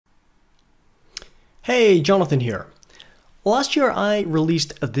Hey, Jonathan here. Last year I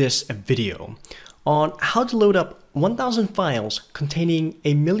released this video on how to load up 1,000 files containing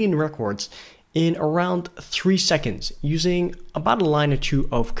a million records in around 3 seconds using about a line or two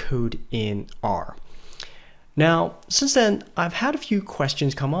of code in R. Now, since then, I've had a few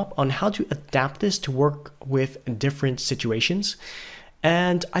questions come up on how to adapt this to work with different situations,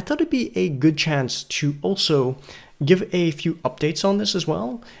 and I thought it'd be a good chance to also give a few updates on this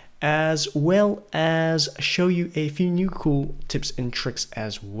as well as show you a few new cool tips and tricks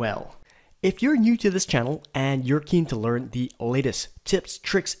as well. If you're new to this channel and you're keen to learn the latest tips,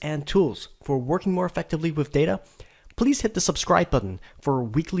 tricks, and tools for working more effectively with data, please hit the subscribe button for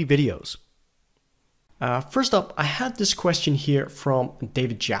weekly videos. First up, I had this question here from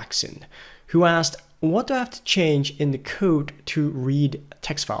David Jackson, who asked, what do I have to change in the code to read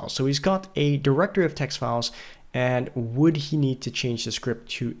text files? So he's got a directory of text files, and would he need to change the script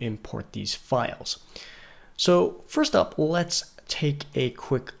to import these files? So first up, let's take a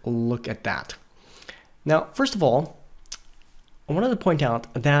quick look at that. Now, first of all, I wanted to point out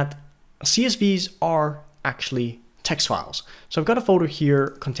that CSVs are actually text files. So I've got a folder here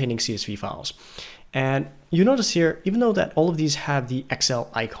containing CSV files. And you notice here, even though that all of these have the Excel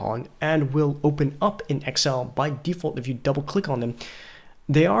icon and will open up in Excel by default if you double click on them,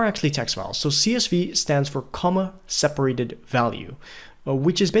 they are actually text files. So CSV stands for comma separated value,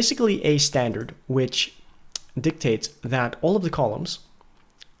 which is basically a standard which dictates that all of the columns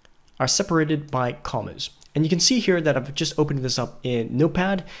are separated by commas. And you can see here that I've just opened this up in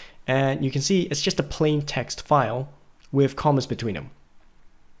Notepad, and you can see it's just a plain text file with commas between them.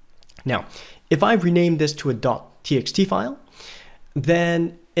 Now, if I rename this to a .txt file,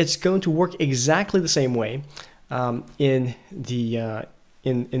 then it's going to work exactly the same way in the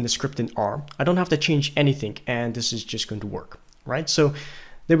script in R. I don't have to change anything, and this is just going to work, right? So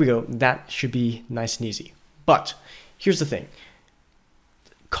there we go. That should be nice and easy. But here's the thing.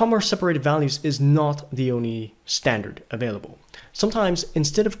 Comma separated values is not the only standard available. Sometimes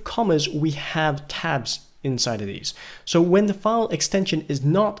instead of commas, we have tabs inside of these. So when the file extension is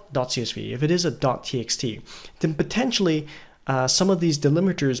not .csv, if it is a .txt, then potentially some of these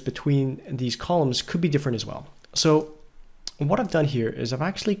delimiters between these columns could be different as well. So what I've done here is I've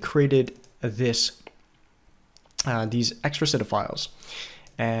actually created these extra set of files.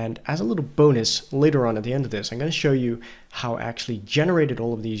 And as a little bonus, later on at the end of this, I'm going to show you how I actually generated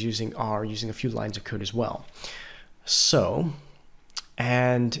all of these using R, using a few lines of code as well. So,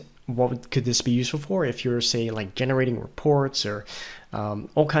 and what could this be useful for? If you're, say, like generating reports or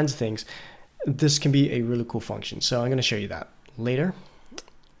all kinds of things, this can be a really cool function. So I'm going to show you that later.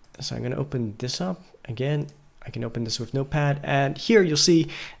 So I'm going to open this up again. I can open this with Notepad, and here you'll see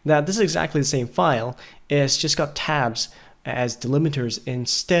that this is exactly the same file. It's just got tabs as delimiters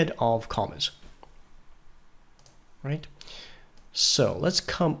instead of commas, right? So let's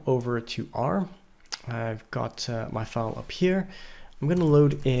come over to R. I've got my file up here. I'm going to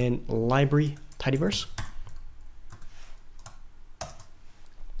load in library tidyverse.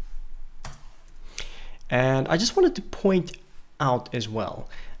 And I just wanted to point out as well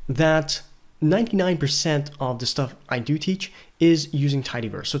that 99% of the stuff I do teach is using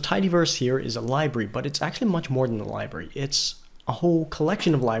Tidyverse. So Tidyverse here is a library, but it's actually much more than a library. It's a whole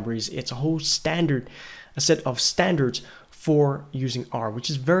collection of libraries. It's a whole standard, a set of standards for using R, which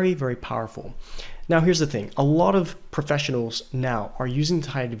is very, very powerful. Now, here's the thing. A lot of professionals now are using the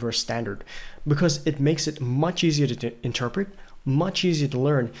Tidyverse standard because it makes it much easier to interpret, much easier to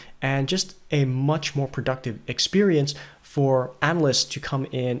learn, and just a much more productive experience for analysts to come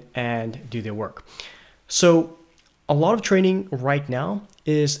in and do their work. So a lot of training right now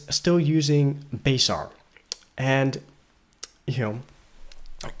is still using base R, and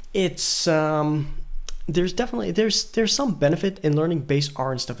it's there's some benefit in learning base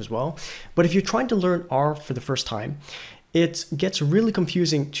R and stuff as well. But if you're trying to learn R for the first time, it gets really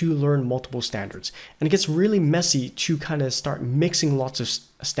confusing to learn multiple standards, and it gets really messy to kind of start mixing lots of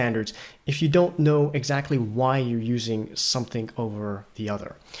standards if you don't know exactly why you're using something over the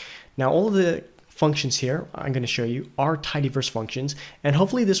other. Now, all of the functions here I'm going to show you are tidyverse functions, and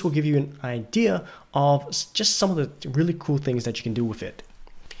hopefully this will give you an idea of just some of the really cool things that you can do with it.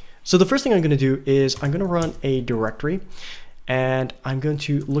 So the first thing I'm going to do is I'm going to run a directory, and I'm going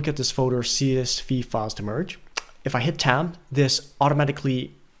to look at this folder CSV files to merge. If I hit tab, this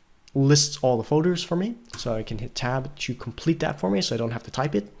automatically lists all the folders for me. So I can hit tab to complete that for me so I don't have to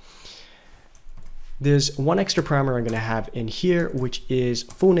type it. There's one extra parameter I'm going to have in here, which is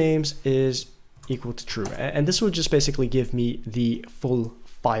full names is equal to true. And this will just basically give me the full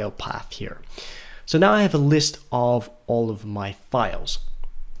file path here. So now I have a list of all of my files.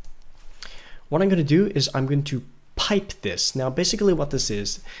 what I'm going to do is I'm going to pipe this. Now, basically what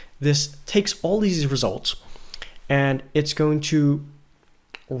this takes all these results and it's going to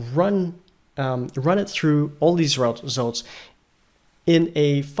run it through all these results in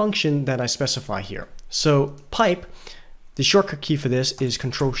a function that I specify here. So pipe, the shortcut key for this is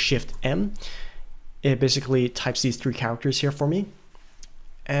Control-Shift-M. It basically types these 3 characters here for me.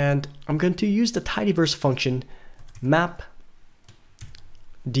 And I'm going to use the tidyverse function map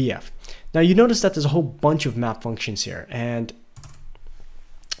df. Now you notice that there's a whole bunch of map functions here, and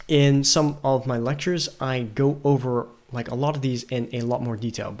in some of my lectures I go over like a lot of these in a lot more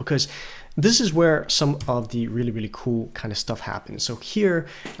detail, because this is where some of the really cool kind of stuff happens. So here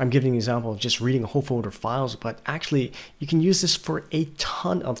I'm giving an example of just reading a whole folder of files, but actually you can use this for a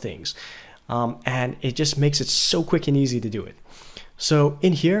ton of things, and it just makes it so quick and easy to do it. So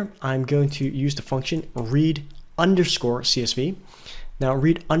in here I'm going to use the function read_CSV. Now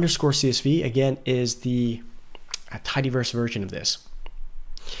read_CSV again is the tidyverse version of this.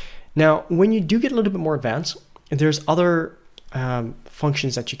 Now when you do get a little bit more advanced, there's other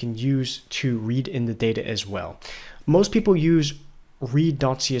functions that you can use to read in the data as well. Most people use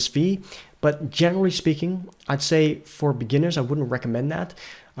read.csv, but generally speaking, I'd say for beginners I wouldn't recommend that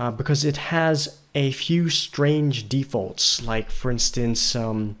because it has a few strange defaults. Like for instance,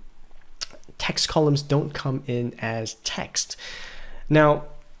 text columns don't come in as text. Now,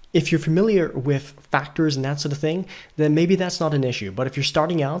 if you're familiar with factors and that sort of thing, then maybe that's not an issue. But if you're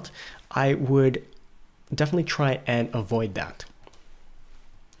starting out, I would definitely try and avoid that.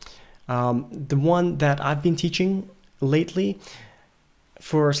 The one that I've been teaching lately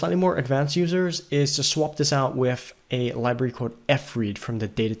for slightly more advanced users is to swap this out with a library called fread from the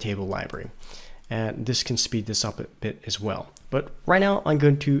data table library. And this can speed this up a bit as well. But right now I'm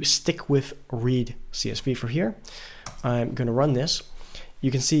going to stick with read CSV for here. I'm going to run this. You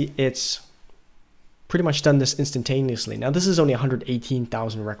can see it's pretty much done this instantaneously. Now this is only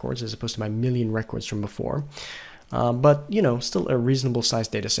 118,000 records as opposed to my million records from before. But you know, still a reasonable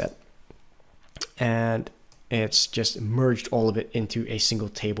sized data set. And it's just merged all of it into a single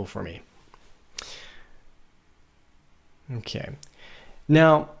table for me. Okay.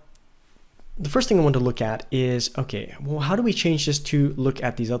 Now, the first thing I want to look at is, okay, well, how do we change this to look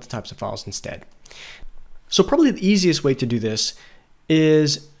at these other types of files instead? So probably the easiest way to do this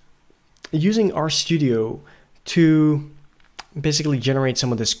is using RStudio to basically generate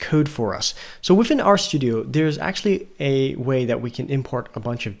some of this code for us. So within RStudio, there's actually a way that we can import a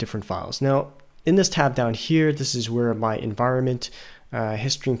bunch of different files. Now, in this tab down here, this is where my environment,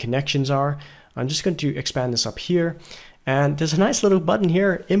 history, and connections are. I'm just going to expand this up here. And there's a nice little button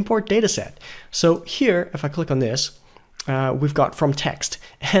here, import dataset. So here, if I click on this, we've got from text.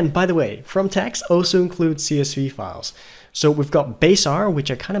 And by the way, from text also includes CSV files. So we've got base R, which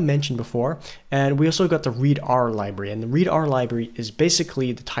I kind of mentioned before, and we also got the read R library. And the read R library is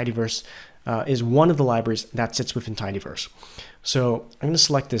basically the tidyverse, is one of the libraries that sits within tidyverse. So I'm going to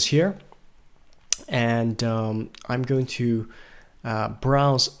select this here, and I'm going to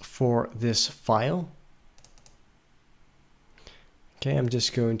browse for this file. Okay, I'm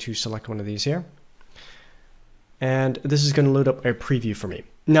just going to select one of these here. And this is going to load up a preview for me.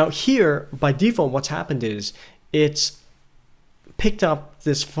 Now here, by default, what's happened is it's picked up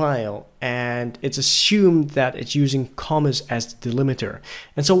this file and it's assumed that it's using commas as the delimiter.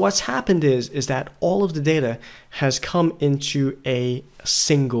 And so what's happened is that all of the data has come into a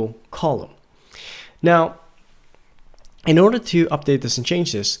single column. Now, in order to update this and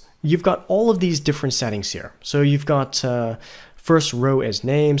change this, you've got all of these different settings here. So you've got first row as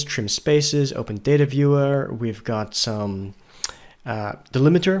names, trim spaces, open data viewer. We've got some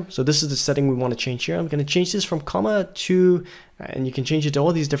delimiter. So this is the setting we want to change here. I'm going to change this from comma to, and you can change it to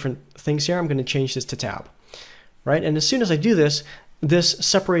all these different things here. I'm going to change this to tab, right? And as soon as I do this, this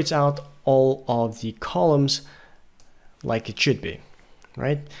separates out all of the columns like it should be,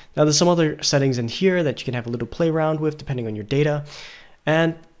 right? Now there's some other settings in here that you can have a little play around with depending on your data.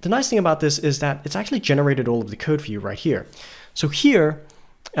 And the nice thing about this is that it's actually generated all of the code for you right here. So here,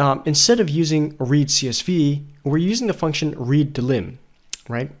 instead of using read CSV, we're using the function read delim,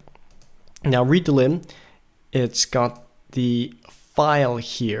 right? Now read delim, it's got the file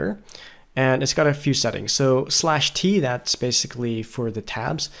here, and it's got a few settings. So /t, that's basically for the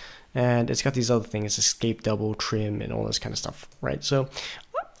tabs, and it's got these other things, escape, double, trim, and all this kind of stuff, right? So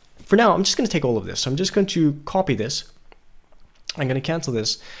for now, I'm just going to take all of this. So I'm just going to copy this. I'm going to cancel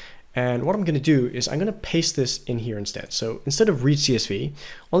this. And what I'm going to do is I'm going to paste this in here instead. So instead of read CSV,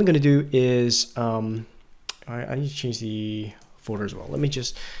 all I'm going to do is I need to change the folder as well. Let me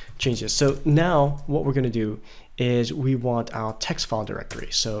just change this. So now what we're going to do is we want our text file directory.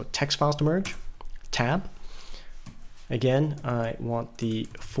 So text files to merge, tab. Again, I want the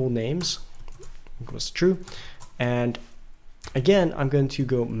full names equals true. And again, I'm going to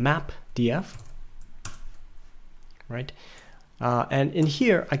go map df, right? And in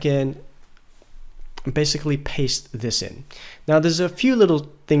here, I can basically paste this in. Now there's a few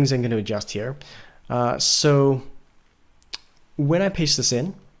little things I'm going to adjust here. So when I paste this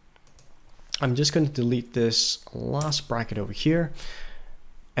in, I'm just going to delete this last bracket over here,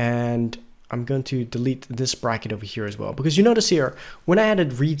 and I'm going to delete this bracket over here as well, because you notice here when I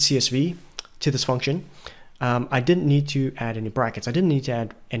added read CSV to this function, I didn't need to add any brackets. I didn't need to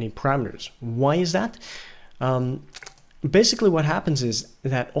add any parameters. Why is that? Basically what happens is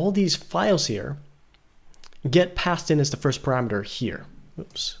that all these files here get passed in as the first parameter here.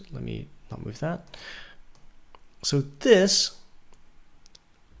 Oops, let me not move that. So this,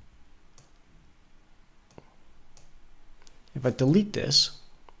 if I delete this,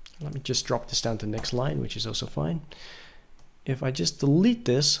 let me just drop this down to the next line, which is also fine. If I just delete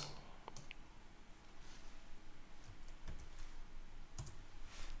this,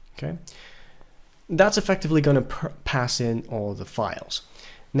 okay, that's effectively going to pass in all the files.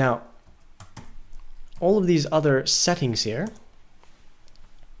 Now, all of these other settings here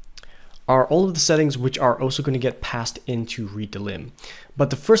are all of the settings which are also going to get passed into read to lim.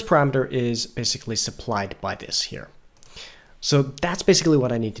 But the first parameter is basically supplied by this here. So that's basically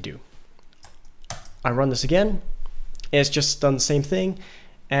what I need to do. I run this again. It's just done the same thing.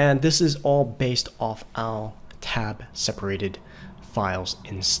 And this is all based off our tab separated files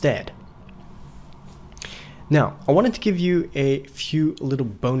instead. Now, I wanted to give you a few little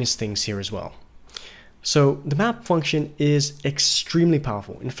bonus things here as well. So the map function is extremely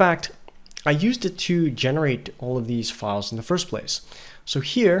powerful. In fact, I used it to generate all of these files in the first place. So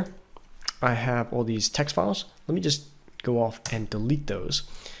here I have all these text files. Let me just go off and delete those.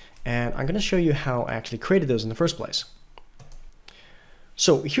 And I'm going to show you how I actually created those in the first place.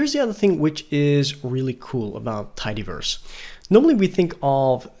 So here's the other thing which is really cool about Tidyverse. Normally we think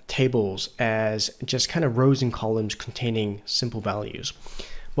of tables as just kind of rows and columns containing simple values.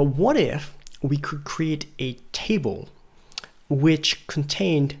 But what if we could create a table which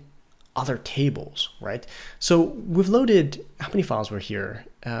contained other tables, right? So we've loaded, how many files were here?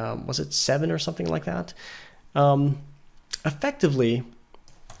 Was it 7 or something like that? Effectively,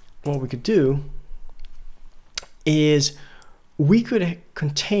 what we could do is we could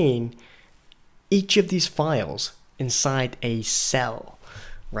contain each of these files inside a cell,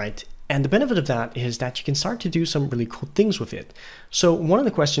 right? And the benefit of that is that you can start to do some really cool things with it. So one of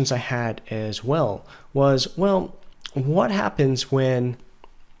the questions I had as well was, well, what happens when,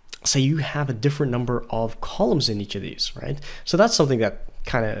 say, you have a different number of columns in each of these, right? So that's something that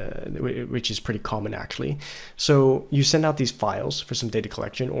which is pretty common actually. So you send out these files for some data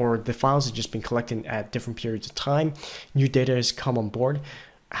collection, or the files have just been collected at different periods of time. New data has come on board.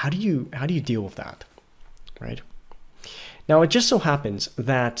 How do you deal with that, right? Now, it just so happens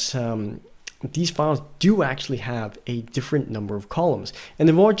that these files do actually have a different number of columns, and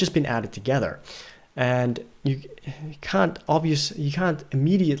they've all just been added together. And you can't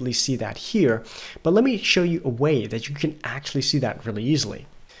immediately see that here, but let me show you a way that you can actually see that really easily.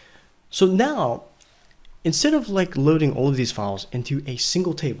 So now, instead of like loading all of these files into a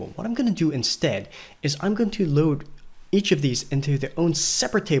single table, what I'm going to do instead is I'm going to load each of these into their own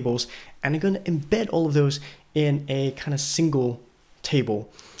separate tables, and I'm going to embed all of those in a kind of single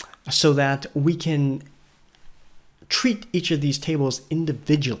table so that we can treat each of these tables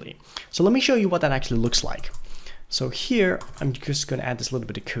individually. So let me show you what that actually looks like. So here, I'm just going to add this little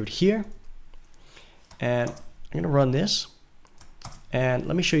bit of code here, and I'm going to run this, and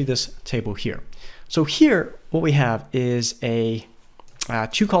let me show you this table here. So here, what we have is a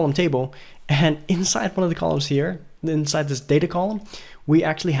 2-column table, and inside one of the columns here, inside this data column, we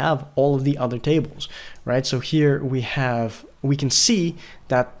actually have all of the other tables, right? So here we can see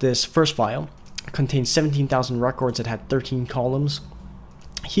that this first file contains 17,000 records that had 13 columns.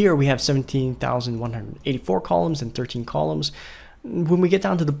 Here we have 17,184 columns and 13 columns. When we get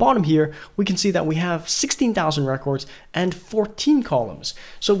down to the bottom here, we can see that we have 16,000 records and 14 columns.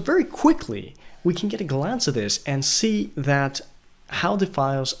 So very quickly, we can get a glance at this and see that how the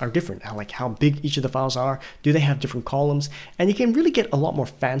files are different, how big each of the files are, do they have different columns, and you can really get a lot more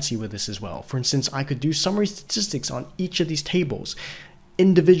fancy with this as well. For instance, I could do summary statistics on each of these tables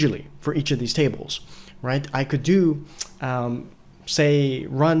individually for each of these tables, right? I could do say,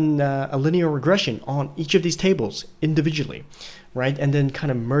 run a linear regression on each of these tables individually, right? And then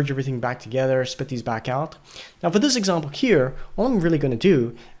kind of merge everything back together, spit these back out. Now for this example here, all I'm really going to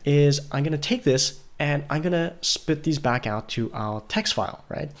do is I'm going to take this and I'm going to spit these back out to our text file,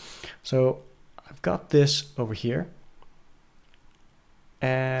 right? So I've got this over here.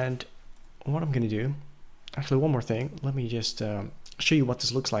 And what I'm going to do, actually one more thing, let me just show you what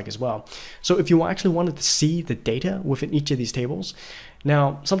this looks like as well. So if you actually wanted to see the data within each of these tables,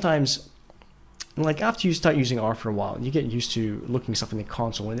 now sometimes, like after you start using R for a while, you get used to looking stuff in the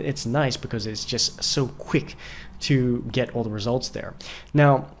console, and it's nice because it's just so quick to get all the results there.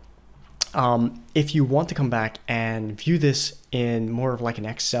 Now, if you want to come back and view this in more of like an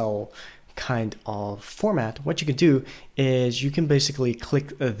Excel kind of format, what you can do is you can basically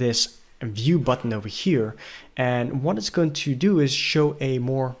click this view button over here, and what it's going to do is show a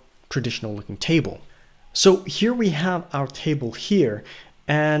more traditional looking table. So here we have our table here,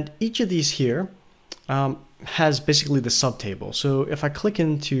 and each of these here has basically the subtable. So if I click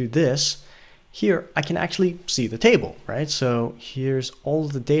into this here, I can actually see the table, right? So here's all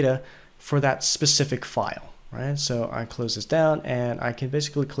of the data for that specific file, right? So I close this down and I can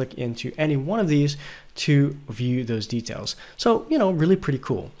basically click into any one of these to view those details. So, you know, really pretty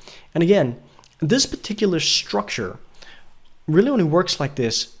cool. And again, this particular structure really only works like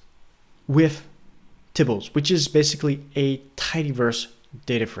this with Tibbles, which is basically a tidyverse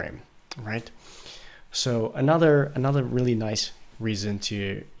data frame, right? So another really nice reason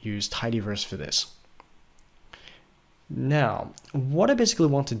to use tidyverse for this. Now, what I basically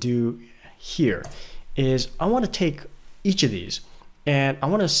want to do here is I want to take each of these and I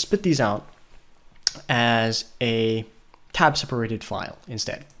want to spit these out as a tab separated file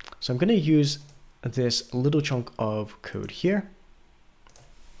instead. So I'm going to use this little chunk of code here,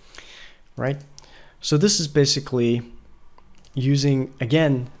 right? So this is basically using,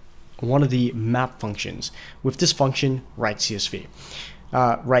 again, one of the map functions with this function write TSV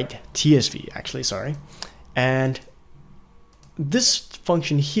actually, sorry. And this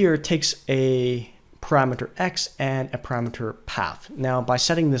function here takes a parameter x and a parameter path. Now by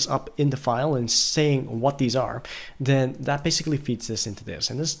setting this up in the file and saying what these are, then that basically feeds this into this,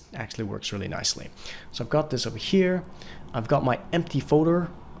 and this actually works really nicely. So I've got this over here, I've got my empty folder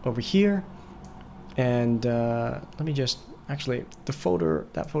over here, and let me just, actually the folder,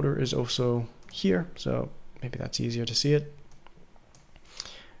 that folder is also here, so maybe that's easier to see it.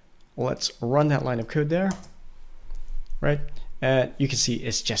 Let's run that line of code there, right? And you can see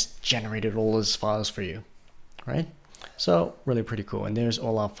it's just generated all those files for you, right? So really pretty cool. And there's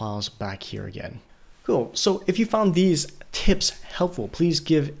all our files back here again. Cool. So if you found these tips helpful, please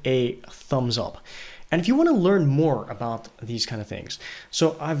give a thumbs up. And if you want to learn more about these kind of things,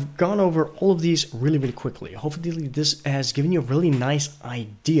 so I've gone over all of these really, really quickly. Hopefully this has given you a really nice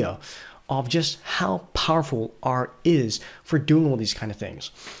idea of just how powerful R is for doing all these kind of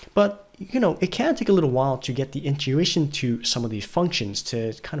things. But you know, it can take a little while to get the intuition to some of these functions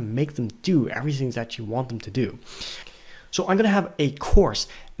to kind of make them do everything that you want them to do. So I'm going to have a course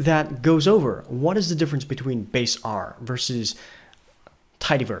that goes over what is the difference between base R versus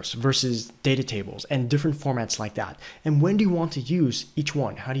tidyverse versus data tables and different formats like that. And when do you want to use each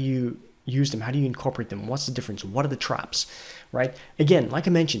one? How do you use them? How do you incorporate them? What's the difference? What are the traps, right? Again, like I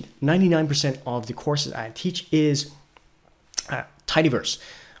mentioned, 99% of the courses I teach is tidyverse,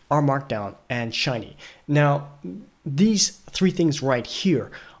 R Markdown, and Shiny. Now, these three things right here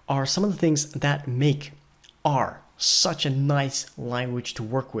are some of the things that make R such a nice language to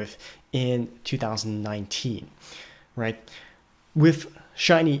work with in 2019, right? With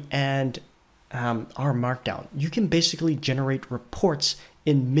Shiny and R Markdown, you can basically generate reports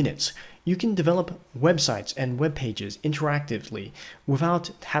in minutes. You can develop websites and web pages interactively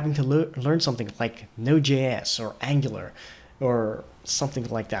without having to learn something like Node.js or Angular or something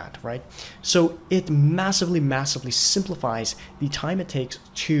like that, right? So it massively, massively simplifies the time it takes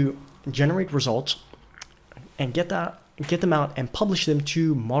to generate results and get them out and publish them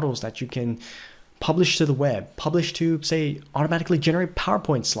to models that you can publish to the web, publish to, say, automatically generate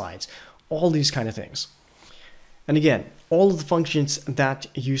PowerPoint slides, all these kind of things. And again, all of the functions that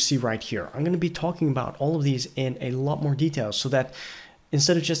you see right here, I'm going to be talking about all of these in a lot more detail so that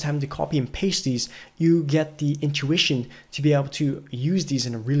instead of just having to copy and paste these, you get the intuition to be able to use these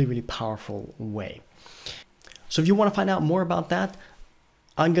in a really, really powerful way. So if you want to find out more about that,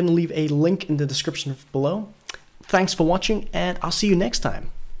 I'm going to leave a link in the description below. Thanks for watching, and I'll see you next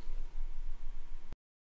time.